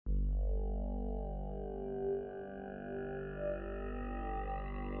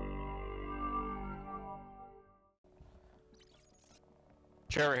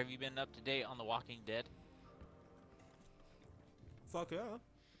Trevor, have you been up to date on The Walking Dead? Fuck yeah.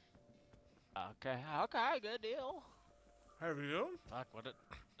 Okay, okay, good deal. Have you? Fuck, what it...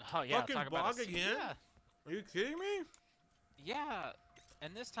 Oh, yeah, Fucking talk about a... bog again? Yeah, Are you kidding me? yeah,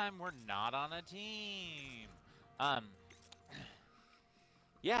 and this time we're not on a team. Um,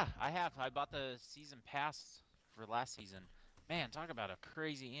 yeah, I have. I bought the season pass for last season. Man, talk about a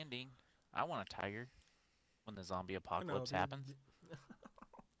crazy ending. I want a tiger when the zombie I know, apocalypse dude. happens.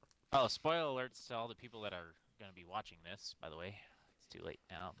 Oh, spoiler alerts to all the people that are going to be watching this, by the way. It's too late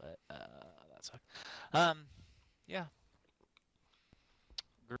now, but that sucks. Yeah,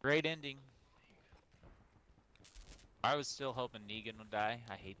 great ending. I was still hoping Negan would die.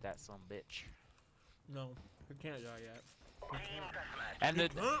 I hate that son of a bitch. No, he can't die yet. He can't. And He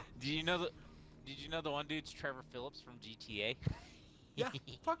the can't. did you know the one dude's Trevor Phillips from GTA? Yeah,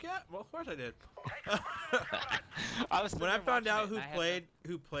 fuck yeah. Well, of course I did. I was sitting When I there found watching out it, and who I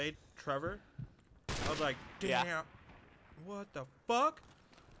had played Trevor, I was like, Yeah. damn. What the fuck?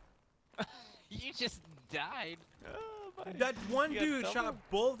 You just died. Oh, buddy. That one You got dude double? shot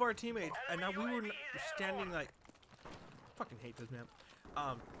both of our teammates, and now we were standing like. Fucking hate this man.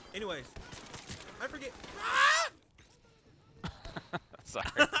 Anyways, I forget. Sorry.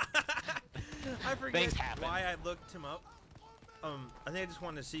 I forget Things happen. why I looked him up. I think I just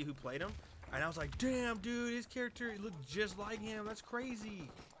wanted to see who played him, and I was like, "Damn, dude, his character looked just like him. That's crazy."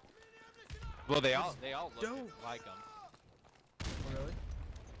 Well, they all look dope. like him. Oh, really?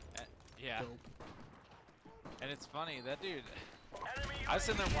 Yeah. Dope. And it's funny, that dude. I was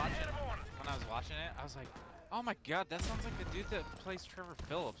sitting there watching. When I was watching it, I was like, "Oh my god, that sounds like the dude that plays Trevor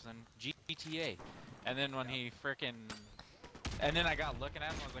Phillips in GTA." And then when he frickin', and then I got looking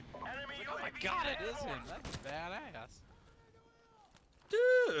at him, I was like, "Oh my god, it is him. That's badass."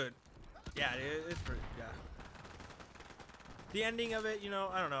 Dude. Yeah, dude, it's pretty. Yeah. The ending of it, you know,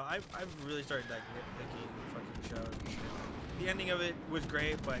 I don't know. I've really started like nitpicking fucking shows. The ending of it was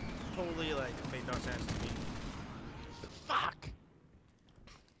great, but totally like made no sense to me. Fuck.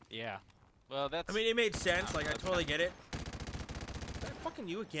 Yeah. Well, that's. I mean, it made sense. Like, I that's totally get it. Is that fucking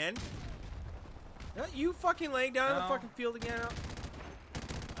you again? Is that you fucking laying down in the No. fucking field again?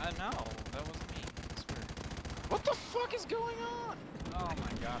 I know that wasn't me. I swear. What the fuck is going on? Oh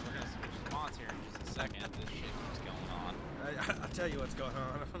my god, we're gonna switch spawns here in just a second. This shit keeps going on. I'll tell you what's going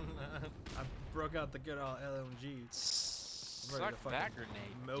on. I broke out the good old LMG. I'm ready to Suck that fucking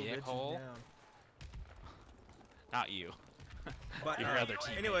grenade, mow bitches dickhole. down. Not you. But Your other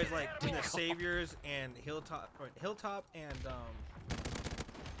teammate. anyways, like when the Saviors and Hilltop and Are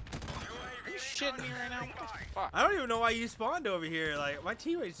you shitting me right now? What the fuck? I don't even know why you spawned over here. Like my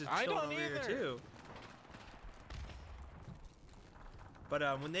teammates just I chilling don't over here either. too. But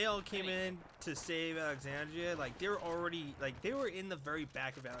when they all came in to save Alexandria, like they were already they were in the very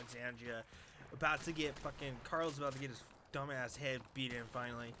back of Alexandria, about to get fucking Carl's about to get his dumbass head beat in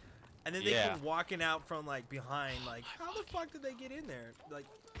finally. And then they Yeah. came walking out from like behind, like how the fuck did they get in there? Like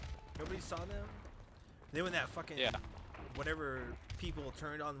nobody saw them. Then when that fucking whatever people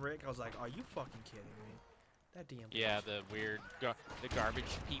turned on Rick, I was like, are you fucking kidding me? That damn. Yeah, the weird, the garbage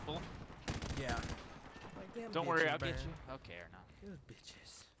people. Yeah. Like damn. Don't worry, bitches, I'll get man. you. Okay, or not. Those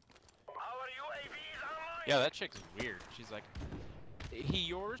bitches. Yeah, that chick's weird. She's like, he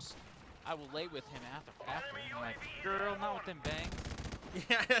yours? I will lay with him after. I'm like, girl, not with them bangs.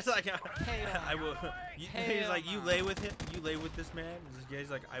 Yeah, it's like Hell I will. He's like, you no. lay with him. You lay with this man. This guy's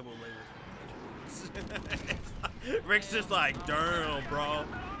like, I will lay with him. Rick's just like, damn, bro. Oh,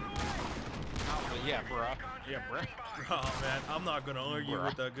 yeah, bruh. Yeah, bruh. Oh man, I'm not gonna argue Bruh.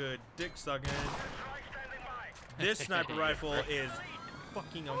 with a good dick sucking. This sniper Yeah, rifle bruh. is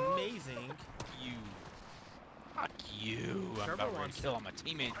fucking amazing. You. Fuck you. I'm Trevor about ready wants to kill my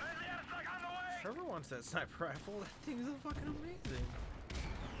teammate. Trevor wants that sniper rifle. That thing is fucking amazing.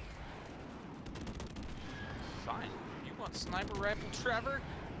 Fine. You want sniper rifle, Trevor?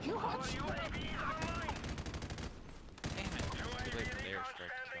 You want sniper. Damn it. Too late for the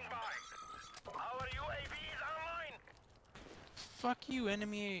airstrike to kill me. Fuck you,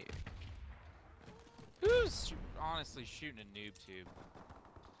 enemy. Who's honestly shooting a noob tube?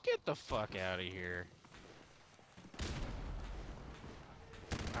 Get the fuck out of here.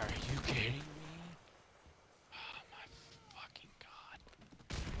 Are you kidding me? Oh my fucking god.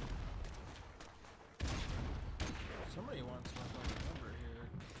 Somebody wants my fucking number here.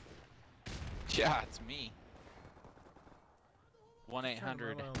 Yeah, it's me.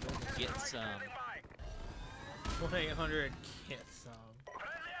 1-800 get some. 1-800 get some.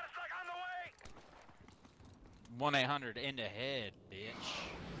 1-800 in the head, bitch.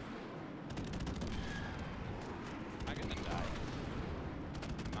 I'm gonna die.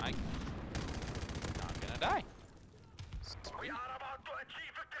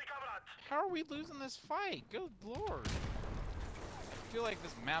 How are we losing this fight? Good lord. I feel like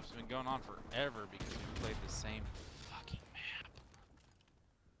this map's been going on forever because we played the same fucking map.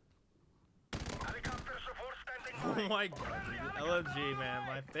 Helicopter support standing Oh by. my god, dude. LMG, man,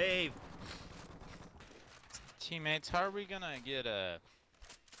 my fave. Teammates, how are we gonna get a...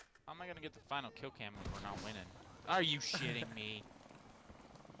 How am I gonna get the final kill cam when we're not winning? Are you shitting me?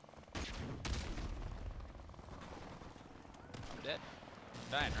 I'm dead.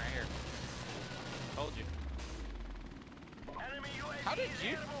 I'm dying right here. Told you. Enemy UAV How did is you...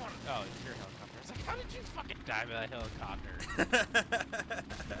 airborne. Oh, it's your helicopter. I was like, how did you fucking die by that helicopter? I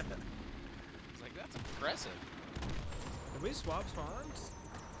was like, that's impressive. Did we swap spawns?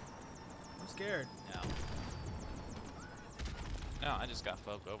 I'm scared. No. No, I just got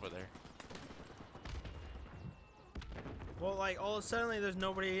folk over there. Well, like, all of a sudden, there's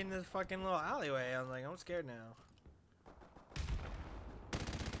nobody in this fucking little alleyway. I'm like, I'm scared now.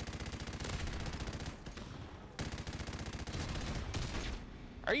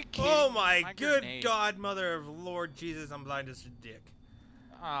 Are you kidding Oh me? my good grenade. God, mother of Lord Jesus, I'm blind as a dick.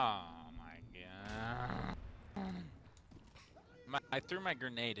 Oh my god. I threw my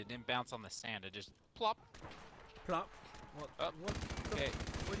grenade, it didn't bounce on the sand, it just plop. Plop. What, Oh, okay.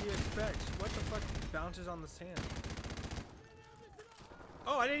 what do you expect? What the fuck bounces on the sand?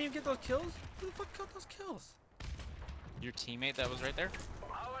 Oh, I didn't even get those kills? Who the fuck got those kills? Your teammate that was right there?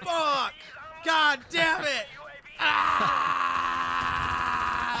 Fuck! God damn it! Ah!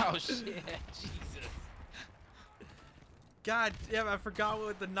 Oh shit, Jesus. God damn, I forgot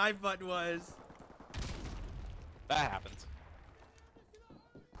what the knife button was. That happens.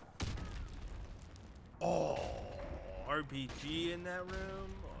 Oh, RPG in that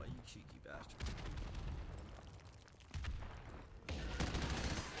room? Oh, you cheeky bastard.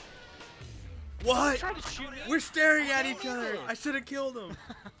 What? Try to shoot me? We're staring at Oh, each other. I should have killed him.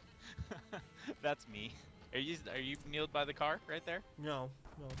 That's me. Are you kneeled by the car right there? No,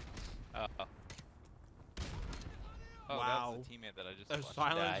 no. Oh. Oh, Wow. that's the teammate that I just A watched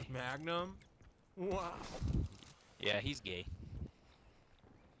silence die. magnum? Wow. Yeah, he's gay.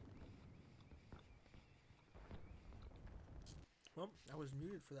 Well, I was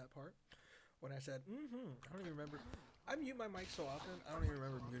muted for that part when I said, I don't even remember. I mute my mic so often, I don't even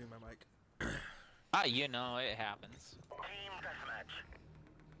remember muting my mic. Ah, you know, it happens. Team deathmatch.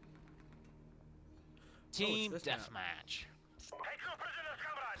 Team this map. deathmatch. Take no prisoners,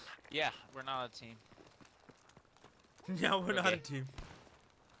 comrades. Yeah, we're not a team. Yeah, we're not a Okay. team.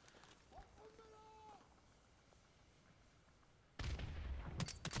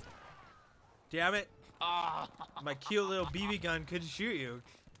 Damn it. Ah! My cute little BB gun could shoot you.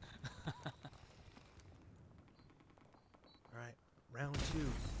 Alright, round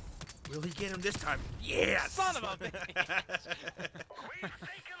 2. Will he get him this time? Yes! Son of a bitch! We've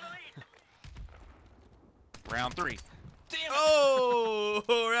taken the lead. Round 3. Damn it! Oh!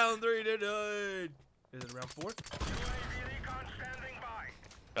 Round 3 denied. Is it round 4? UAV recon standing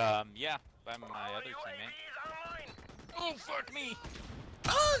by. Yeah, by my Our other UAV teammate. is online. Oh, fuck me!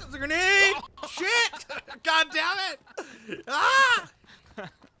 Oh, it's a grenade! Shit! God damn it! Ah!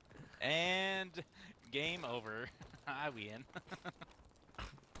 And game over. I win.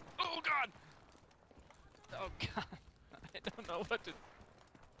 Oh, God! Oh, God. I don't know what to...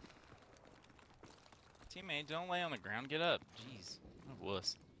 Teammate, don't lay on the ground. Get up. Jeez. What a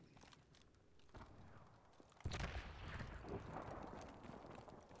wuss.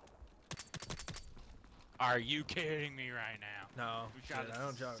 Are you kidding me right now? No, We shit, shot I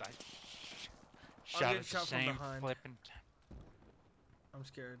don't joke. Shot getting at the shot from same behind. flipping... I'm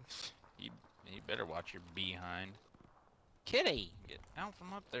scared. You better watch your behind. Kitty! Get out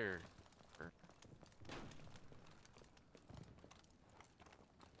from up there.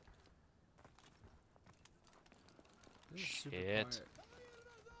 This is super Shit. quiet.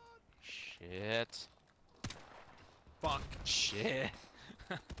 Shit. Fuck. Shit.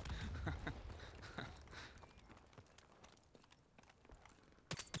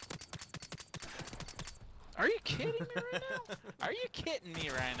 Are you kidding me right now? Are you kidding me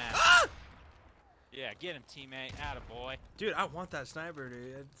right now? Ah! Yeah, get him, teammate. Attaboy. Dude, I want that sniper,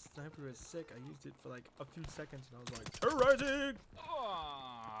 dude. That sniper is sick. I used it for like a few seconds and I was like, terrorizing!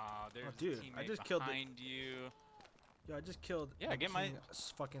 Oh, there's dude, a I teammate just killed the- behind you. Yo, I just killed Yeah, a get my- king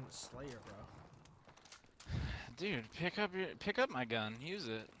fucking Slayer, bro. Dude, pick up my gun. Use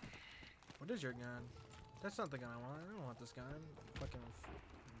it. What is your gun? That's not the gun I want. I don't want this gun. Fucking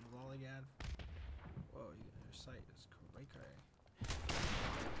lollygad. Whoa, your sight is way cray.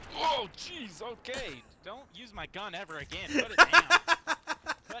 Oh, jeez. Okay. Don't use my gun ever again. Put it down.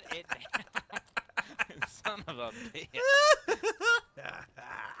 Put it down. Son of a bitch.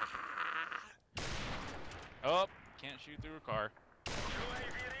 shoot through a car. UAV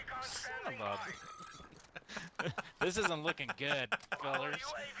recon Son standing of by. a... This isn't looking good, Our fellers. UAV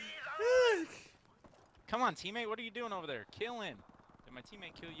is online. Come on, teammate. What are you doing over there? Kill him. Did my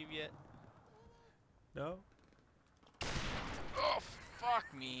teammate kill you yet? No. Oh, fuck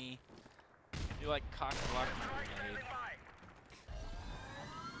me. You like cock blocked my Strike grenade. standing by.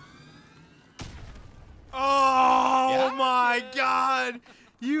 Oh Gotcha. my god!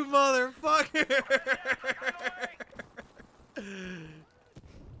 You motherfucker!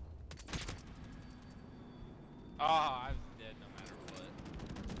 Oh, I was dead no matter what.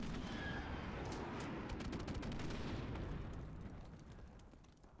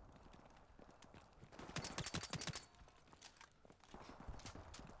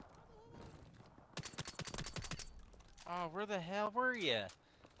 Oh, where the hell were you?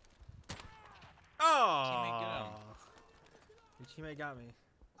 Teammate, get Oh! him. Your teammate got me.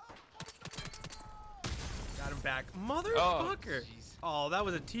 Got him back. Motherfucker! jeez. Oh, that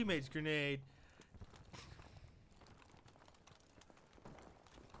was a teammate's grenade.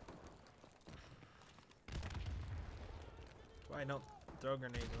 Why I don't throw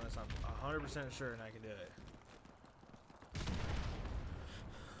grenades unless I'm 100% sure and I can do it.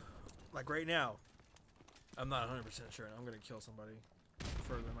 Like right now, I'm not 100% sure and I'm gonna kill somebody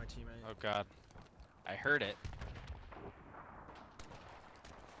further than my teammate. Oh god. I heard it.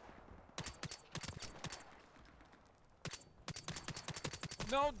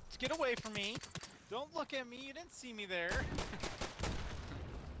 No, get away from me. Don't look at me. You didn't see me there.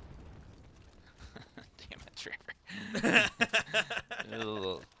 Damn it, Trevor.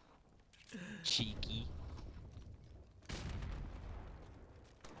 Ugh. Cheeky.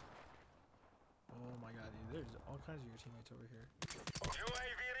 Oh my god, dude, there's all kinds of your teammates over here.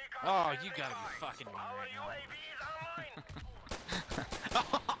 UAV recon Oh, you standing gotta by. be fucking me Our right UAV is online. now.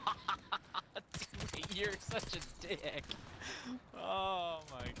 You're such a dick. Oh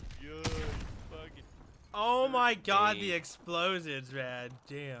my god, you fucking. Oh my god, Hey. the explosions, man.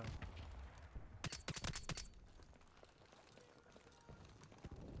 Damn.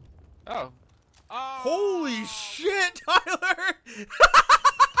 Oh. Oh. Holy shit, Tyler!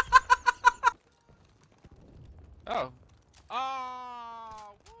 Oh.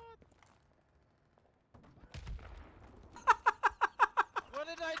 Oh. What? What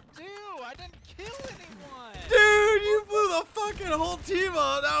did I do? I didn't kill anyone. Dude, you blew the fucking whole team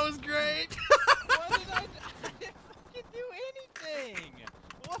up. That was great. What did I do? I didn't fucking do anything.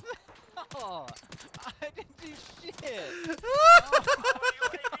 What the hell? I didn't do shit.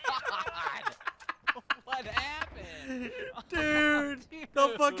 Oh god. What happened? Dude, Dude.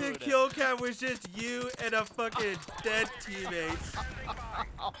 the fucking kill cam was just you and a fucking dead teammate.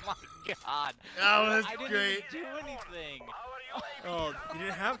 Oh my god. That was I didn't great. even do anything. Our UAV Oh, you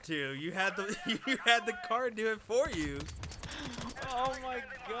didn't have to. You had the you had the card do it for you. Oh my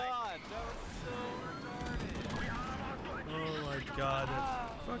god. That was so retarded. Oh my god,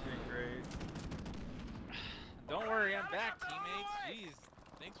 that's fucking great. Don't worry, I'm back, teammates. Jeez.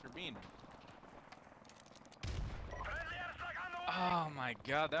 Thanks for being. friendly airstrike on the way. Oh my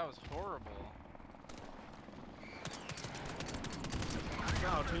god, that was horrible.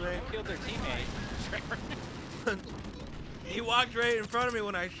 Wow, teammate. Killed their teammate. He walked right in front of me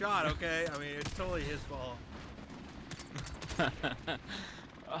when I shot, okay? I mean, it's totally his fault.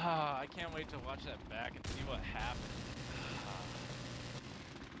 I can't wait to watch that back and see what happened.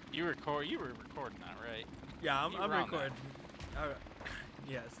 You were recording that, right? Yeah, I'm You were on that. recording.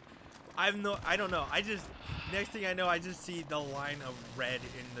 Yes. I don't know. Next thing I know, I just see the line of red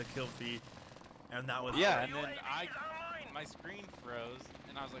in the kill feed. And that was Yeah, it. and then UAV is online. my screen froze,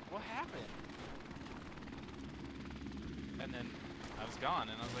 and I was like, what happened? And then I was gone,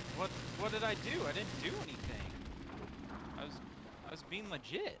 and I was like, what did I do? I didn't do anything. I was being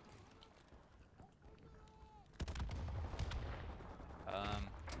legit.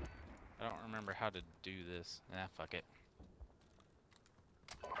 I don't remember how to do this. Nah, fuck it.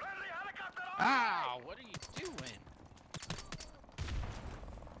 Friendly helicopter on Ow! What are you doing?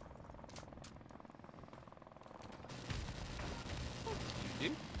 What do you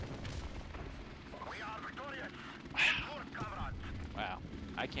do? We are victorious. Good, comrades. Wow,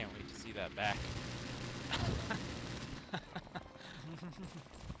 I can't wait to see that back.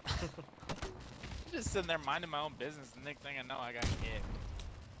 Just sitting there minding my own business, the next thing I know, I got kicked.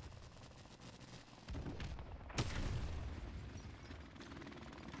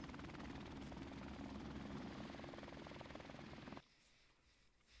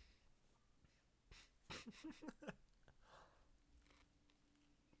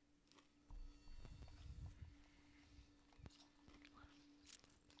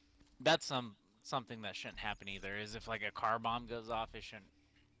 That's something that shouldn't happen either. Is if like a car bomb goes off, it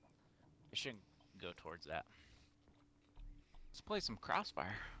shouldn't go towards that. Let's play some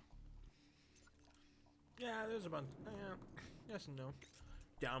Crossfire. Yeah, there's a bunch. Yes and no.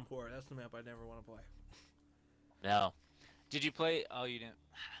 Downpour. That's the map I never want to play. No. Did you play? Oh, you didn't.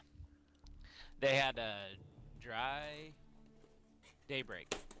 They had a dry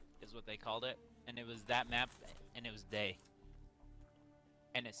daybreak, is what they called it, and it was that map, and it was day,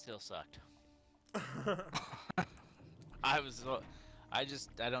 and it still sucked. I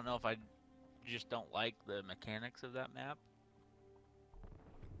don't know if I just don't like the mechanics of that map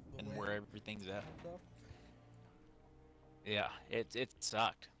and where everything's at. Yeah, it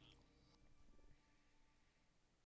sucked.